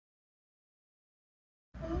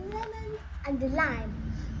and the lime.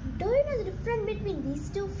 Do you know the difference between these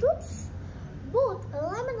two fruits? Both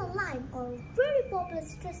lemon and lime are very popular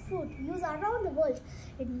citrus fruit used around the world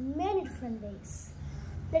in many different ways.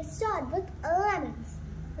 Let's start with lemons.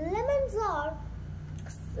 Lemons are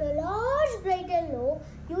large, bright yellow,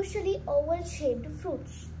 usually oval-shaped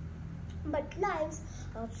fruits. But limes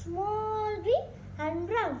are small, green and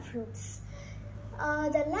round fruits.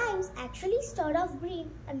 The limes actually start off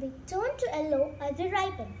green and they turn to yellow as they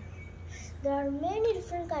ripen. There are many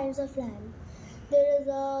different kinds of lime. There is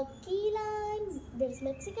a key lime, there is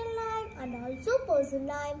Mexican lime and also Persian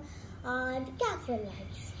lime and Kaffir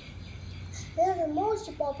limes. They are the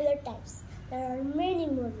most popular types. There are many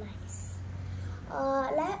more limes.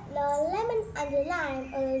 Lemon and the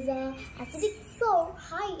lime is acidic so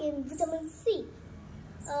high in vitamin C.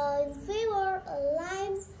 In flavor,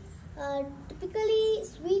 lime typically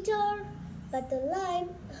sweeter, but the lime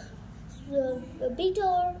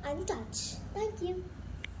bitter and touch.